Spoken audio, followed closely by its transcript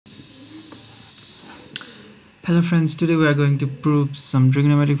Hello friends, today we are going to prove some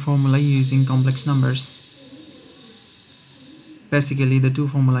trigonometric formula using complex numbers. Basically, the two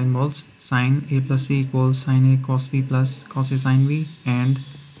formula involves sin a plus b equals sin a cos b plus cos a sin b, and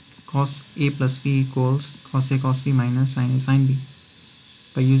cos a plus b equals cos a cos b minus sin a sin b.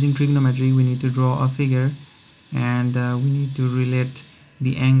 By using trigonometry, we need to draw a figure and we need to relate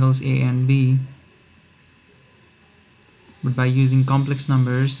the angles a and b. But by using complex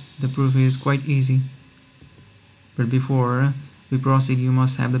numbers, the proof is quite easy. But before we proceed, you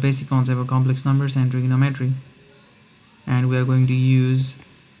must have the basic concept of complex numbers and trigonometry. And we are going to use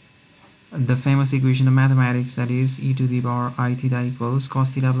the famous equation of mathematics, that is e to the power I theta equals cos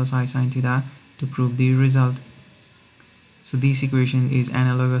theta plus I sin theta, to prove the result. So this equation is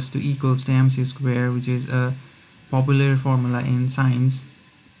analogous to equals to mc square, which is a popular formula in science.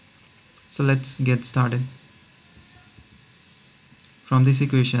 So let's get started. From this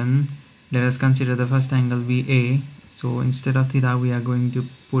equation, let us consider the first angle be A. So instead of theta, we are going to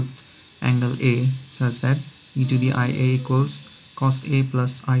put angle A such that e to the IA equals cos A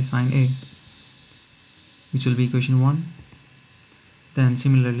plus I sin A, which will be equation 1. Then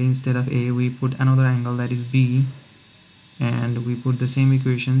similarly, instead of A, we put another angle, that is B, and we put the same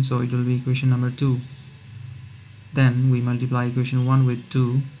equation, so it will be equation number 2. Then we multiply equation 1 with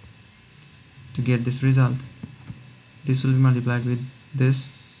 2 to get this result. This will be multiplied with this,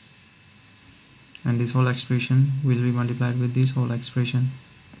 and this whole expression will be multiplied with this whole expression.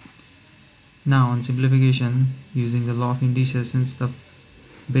 Now on simplification, using the law of indices, since the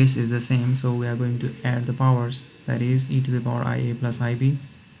base is the same, so we are going to add the powers, that is e to the power IA plus IB.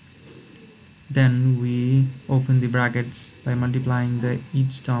 Then we open the brackets by multiplying the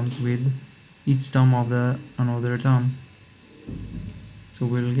each terms with each term of the another term. So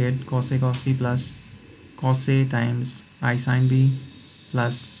we will get cos A cos B plus cos A times I sin B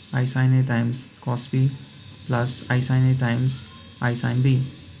plus I sin A times cos B plus I sin A times I sin B.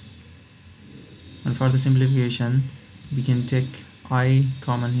 And for the simplification, we can take I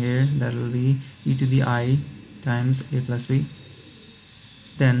common here, that will be e to the I times A plus B.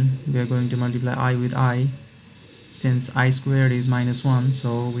 Then we are going to multiply I with I, since I squared is minus 1,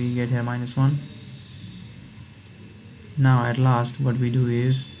 so we get here minus 1. Now at last what we do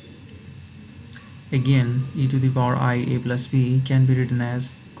is, again e to the power I A plus B can be written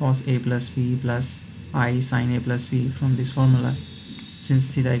as cos A plus B plus I sin A plus B from this formula, since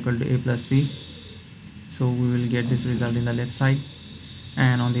theta equal to A plus B. So we will get this result in the left side,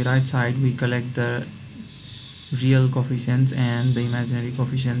 and on the right side we collect the real coefficients and the imaginary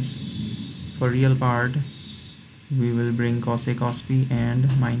coefficients. For real part, we will bring cos A cos B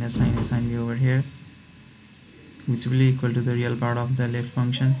and minus sin A sin B over here, which will be equal to the real part of the left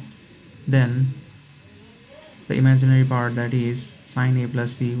function. Then the imaginary part, that is sin A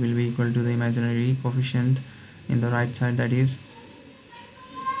plus B, will be equal to the imaginary coefficient in the right side, that is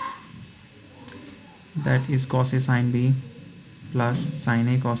cos A sin B plus sin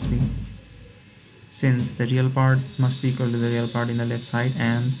A cos B. Since the real part must be equal to the real part in the left side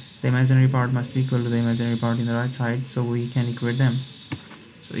and the imaginary part must be equal to the imaginary part in the right side, so we can equate them.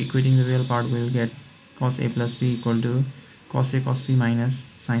 So equating the real part, we will get cos A plus B equal to cos A cos B minus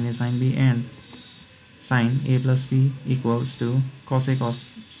sin A sin B, and sin A plus B equals to cos A cos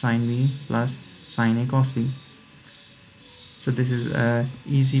sin B plus sin A cos B. So this is a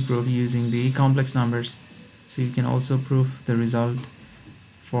easy proof using the complex numbers. So you can also prove the result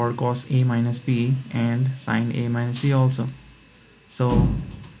for cos A minus B and sin A minus B also. So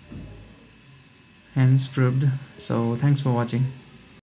hence proved. So thanks for watching.